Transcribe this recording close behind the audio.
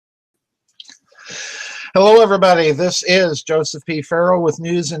Hello, everybody. This is Joseph P. Farrell with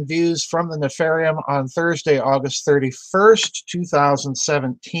news and views from the Nefarium on Thursday, August 31st,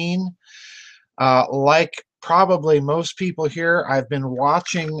 2017. Like probably most people here, I've been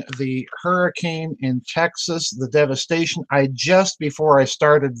watching the hurricane in Texas, the devastation. Before I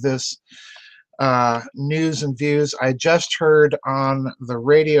started this news and views, I just heard on the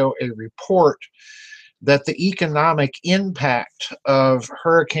radio a report that the economic impact of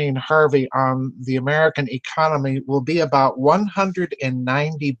Hurricane Harvey on the American economy will be about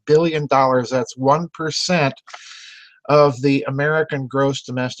 $190 billion. That's 1% of the American gross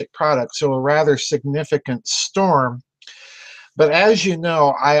domestic product. So a rather significant storm. But as you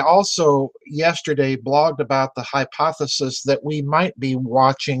know, I also yesterday blogged about the hypothesis that we might be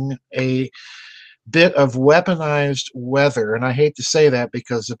watching a bit of weaponized weather. And I hate to say that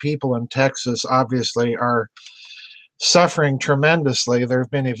because the people in Texas obviously are suffering tremendously. There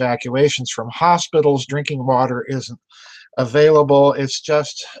have been evacuations from hospitals. Drinking water isn't available. It's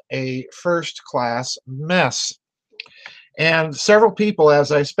just a first-class mess. And several people,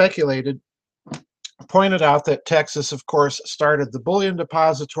 as I speculated, pointed out that Texas, of course, started the bullion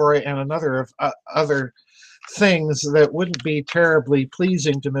depository and another of other things that wouldn't be terribly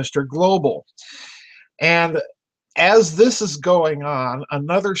pleasing to Mr. Global. And as this is going on,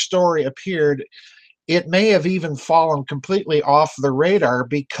 another story appeared. It may have even fallen completely off the radar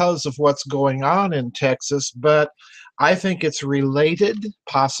because of what's going on in Texas, but I think it's related,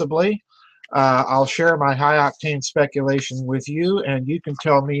 possibly. I'll share my high-octane speculation with you, and you can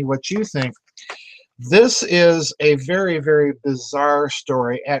tell me what you think. This is a very, very bizarre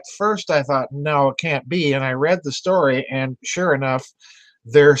story. At first, I thought, no, it can't be, and I read the story, and sure enough,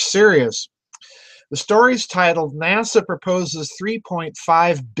 they're serious. The story's titled, NASA Proposes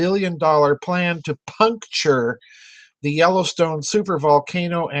 $3.5 billion plan to puncture the Yellowstone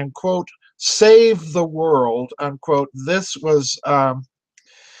supervolcano and, quote, save the world, unquote. This was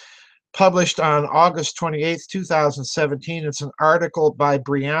published on August 28th, 2017. It's an article by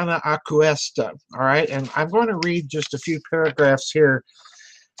Brianna Acuesta, all right? And I'm going to read just a few paragraphs here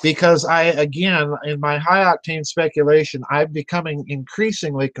because again, in my high-octane speculation, I'm becoming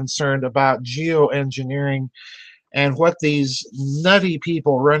increasingly concerned about geoengineering and what these nutty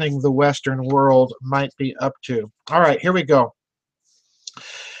people running the Western world might be up to. All right, here we go.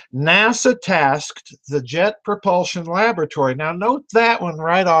 NASA tasked the Jet Propulsion Laboratory. Now, note that one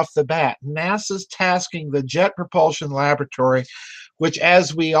right off the bat. NASA's tasking the Jet Propulsion Laboratory, which,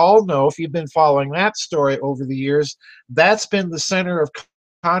 as we all know, if you've been following that story over the years, that's been the center of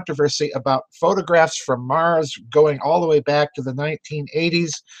controversy about photographs from Mars going all the way back to the 1980s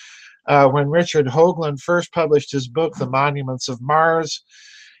when Richard Hoagland first published his book, The Monuments of Mars.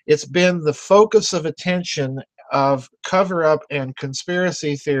 It's been the focus of attention of cover-up and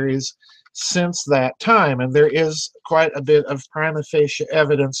conspiracy theories since that time, and there is quite a bit of prima facie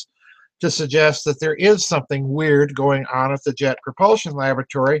evidence to suggest that there is something weird going on at the Jet Propulsion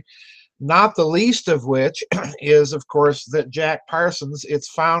Laboratory, not the least of which is, of course, that Jack Parsons, its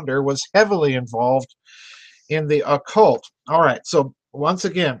founder, was heavily involved in the occult. All right, so once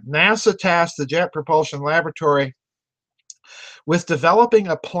again, NASA tasked the Jet Propulsion Laboratory with developing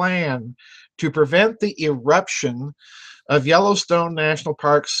a plan to prevent the eruption of Yellowstone National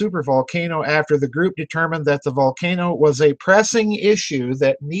Park supervolcano after the group determined that the volcano was a pressing issue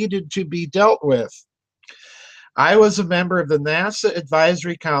that needed to be dealt with. I was a member of the NASA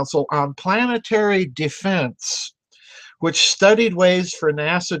Advisory Council on Planetary Defense, which studied ways for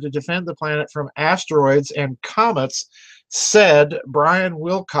NASA to defend the planet from asteroids and comets, said Brian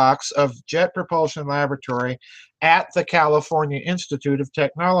Wilcox of Jet Propulsion Laboratory at the California Institute of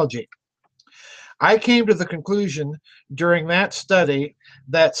Technology. I came to the conclusion during that study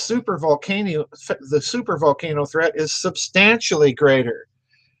that the supervolcano threat is substantially greater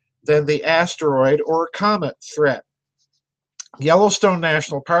than the asteroid or comet threat. Yellowstone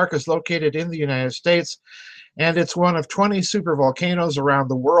National Park is located in the United States, and it's one of 20 supervolcanoes around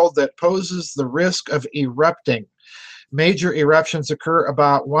the world that poses the risk of erupting. Major eruptions occur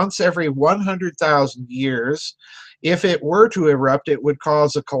about once every 100,000 years. If it were to erupt, it would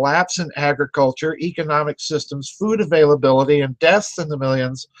cause a collapse in agriculture, economic systems, food availability, and deaths in the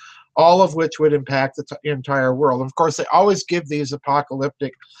millions, all of which would impact the entire world. Of course, they always give these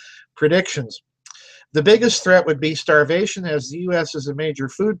apocalyptic predictions. The biggest threat would be starvation, as the U.S. is a major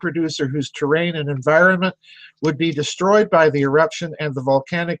food producer whose terrain and environment would be destroyed by the eruption, and the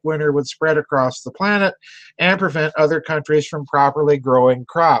volcanic winter would spread across the planet and prevent other countries from properly growing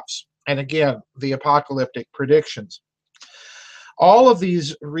crops. And again, the apocalyptic predictions. All of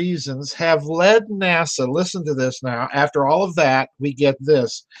these reasons have led NASA, listen to this now, after all of that, we get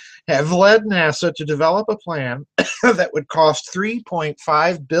this, have led NASA to develop a plan that would cost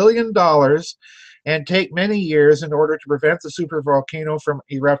 $3.5 billion and take many years in order to prevent the supervolcano from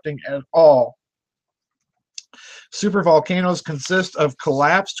erupting at all. Supervolcanoes consist of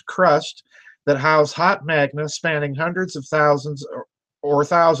collapsed crust that house hot magma spanning hundreds of thousands or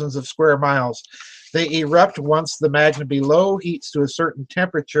thousands of square miles. They erupt once the magma below heats to a certain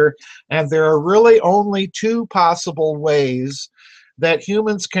temperature, and there are really only two possible ways that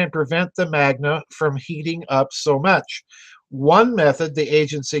humans can prevent the magma from heating up so much. One method the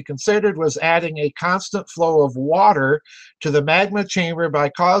agency considered was adding a constant flow of water to the magma chamber by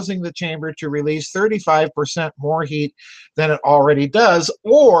causing the chamber to release 35% more heat than it already does.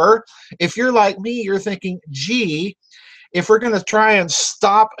 Or if you're like me, you're thinking, gee, if we're going to try and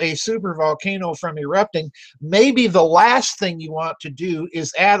stop a supervolcano from erupting, maybe the last thing you want to do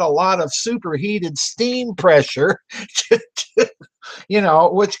is add a lot of superheated steam pressure you know,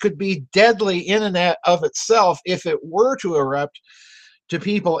 which could be deadly in and of itself if it were to erupt to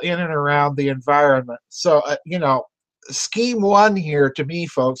people in and around the environment. So, you know, scheme one here to me,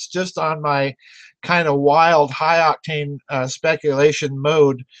 folks, just on my kind of wild, high-octane speculation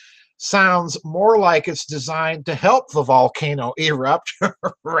mode, sounds more like it's designed to help the volcano erupt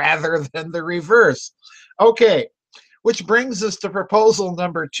rather than the reverse. Okay, which brings us to proposal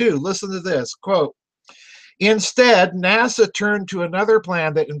number 2. Listen to this, quote, instead, NASA turned to another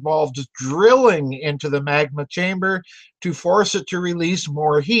plan that involved drilling into the magma chamber to force it to release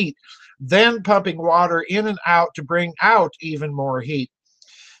more heat, then pumping water in and out to bring out even more heat.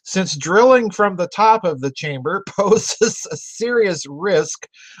 Since drilling from the top of the chamber poses a serious risk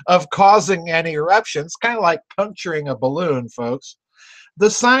of causing an eruption, it's kind of like puncturing a balloon, folks, the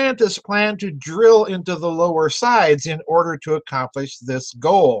scientists plan to drill into the lower sides in order to accomplish this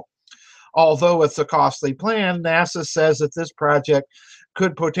goal. Although it's a costly plan, NASA says that this project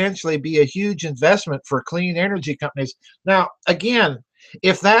could potentially be a huge investment for clean energy companies. Now, again,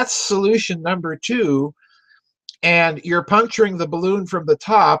 if that's solution number 2, and you're puncturing the balloon from the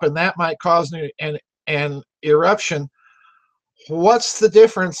top, and that might cause an eruption, what's the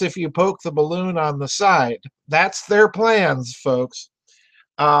difference if you poke the balloon on the side? That's their plans, folks.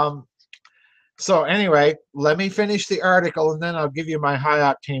 So anyway, let me finish the article, and then I'll give you my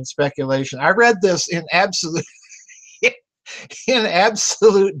high-octane speculation. I read this in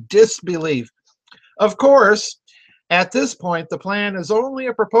absolute disbelief. Of course, at this point, the plan is only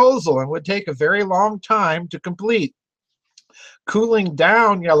a proposal and would take a very long time to complete. Cooling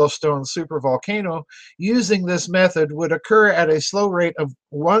down Yellowstone supervolcano using this method would occur at a slow rate of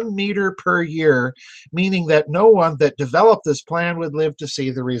 1 meter per year, meaning that no one that developed this plan would live to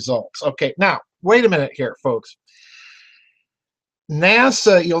see the results. Okay, now, wait a minute here, folks.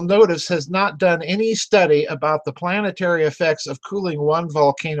 NASA, you'll notice, has not done any study about the planetary effects of cooling one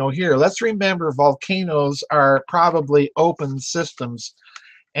volcano here. Let's remember volcanoes are probably open systems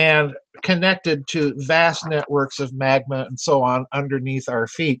and connected to vast networks of magma and so on underneath our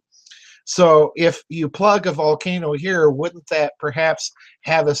feet. So if you plug a volcano here, wouldn't that perhaps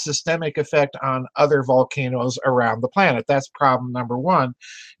have a systemic effect on other volcanoes around the planet? That's problem number 1.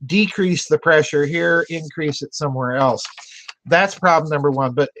 Decrease the pressure here, increase it somewhere else. That's problem number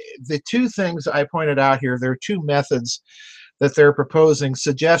 1. But the 2 things I pointed out here, there are 2 methods that they're proposing,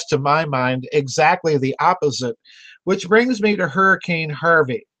 suggest to my mind exactly the opposite, which brings me to Hurricane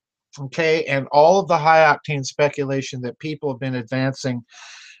Harvey, okay, and all of the high-octane speculation that people have been advancing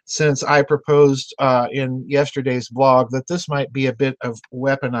since I proposed in yesterday's blog that this might be a bit of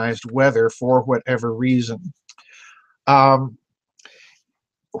weaponized weather for whatever reason.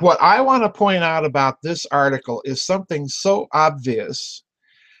 What I want to point out about this article is something so obvious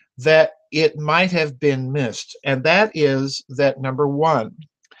that it might have been missed, and that is that, number 1,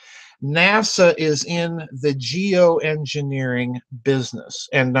 NASA is in the geoengineering business,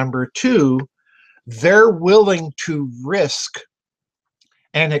 and number 2, they're willing to risk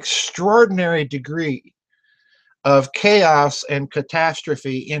an extraordinary degree of chaos and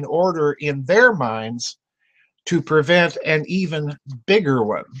catastrophe in order, in their minds, to prevent an even bigger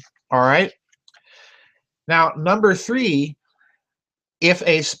one. All right? Now, number 3, if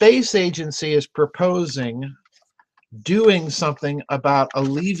a space agency is proposing doing something about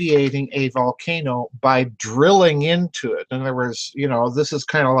alleviating a volcano by drilling into it, in other words, you know, this is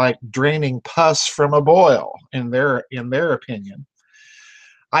kind of like draining pus from a boil in their opinion,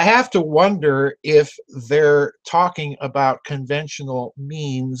 I have to wonder if they're talking about conventional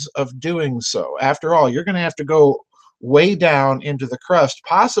means of doing so. After all, you're going to have to go way down into the crust,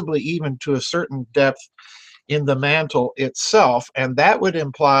 possibly even to a certain depth in the mantle itself, and that would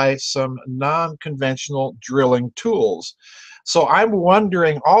imply some non-conventional drilling tools. So I'm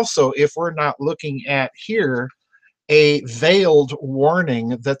wondering also if we're not looking at here a veiled warning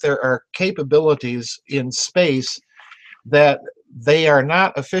that there are capabilities in space that they are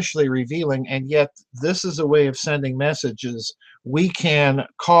not officially revealing, and yet this is a way of sending messages. We can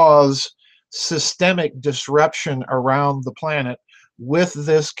cause systemic disruption around the planet with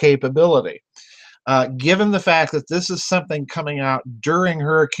this capability. Given the fact that this is something coming out during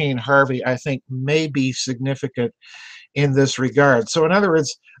Hurricane Harvey, I think may be significant in this regard. So in other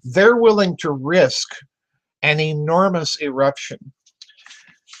words, they're willing to risk an enormous eruption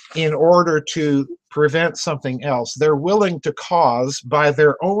in order to prevent something else. They're willing to cause, by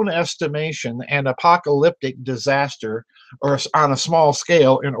their own estimation, an apocalyptic disaster or on a small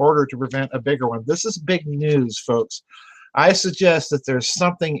scale in order to prevent a bigger one. This is big news, folks. I suggest that there's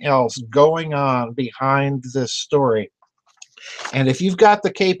something else going on behind this story. And if you've got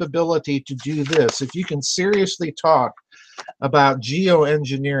the capability to do this, if you can seriously talk about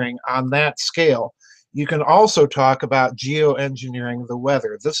geoengineering on that scale, you can also talk about geoengineering the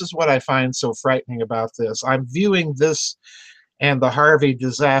weather. This is what I find so frightening about this. I'm viewing this and the Harvey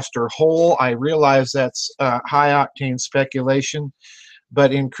disaster whole. I realize that's high-octane speculation,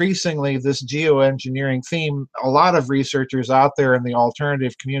 but increasingly this geoengineering theme, a lot of researchers out there in the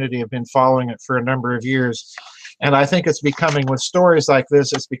alternative community have been following it for a number of years. And I think it's becoming, with stories like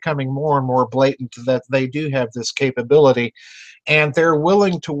this, it's becoming more and more blatant that they do have this capability, and they're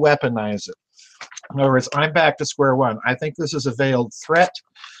willing to weaponize it. In other words, I'm back to square one. I think this is a veiled threat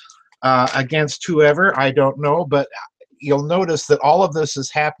against whoever, I don't know, but you'll notice that all of this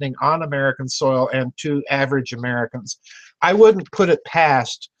is happening on American soil and to average Americans. I wouldn't put it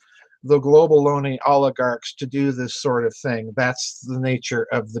past the globaloni oligarchs to do this sort of thing. That's the nature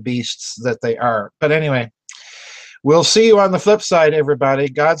of the beasts that they are. But anyway, we'll see you on the flip side, everybody.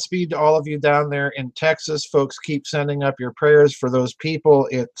 Godspeed to all of you down there in Texas. Folks, keep sending up your prayers for those people.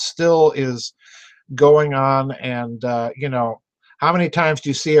 It still is going on, and you know, how many times do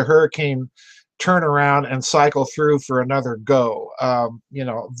you see a hurricane turn around and cycle through for another go? You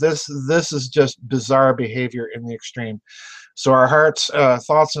know, this is just bizarre behavior in the extreme. So our hearts,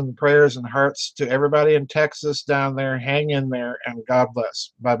 thoughts and prayers and hearts to everybody in Texas down there. Hang in there, and God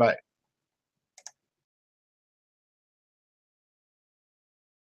bless. Bye-bye.